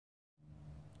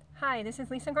Hi, this is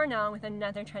Lisa Gornall with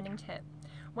another trending tip.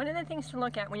 One of the things to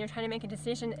look at when you're trying to make a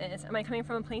decision is, am I coming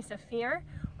from a place of fear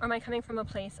or am I coming from a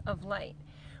place of light?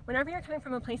 Whenever you're coming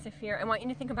from a place of fear, I want you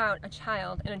to think about a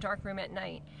child in a dark room at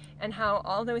night and how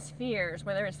all those fears,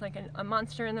 whether it's like a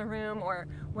monster in the room or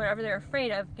whatever they're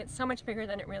afraid of, get so much bigger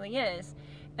than it really is.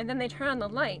 And then they turn on the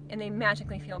light and they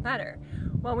magically feel better.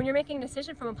 Well, when you're making a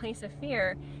decision from a place of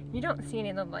fear, you don't see any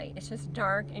of the light. It's just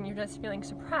dark and you're just feeling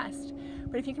suppressed.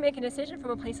 But if you can make a decision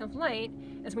from a place of light,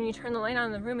 is when you turn the light on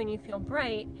in the room and you feel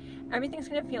bright, everything's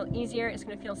going to feel easier, it's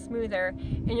going to feel smoother,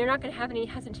 and you're not going to have any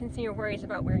hesitancy or worries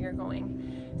about where you're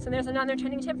going. So there's another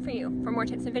trending tip for you. For more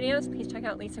tips and videos, please check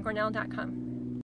out lisagornall.com.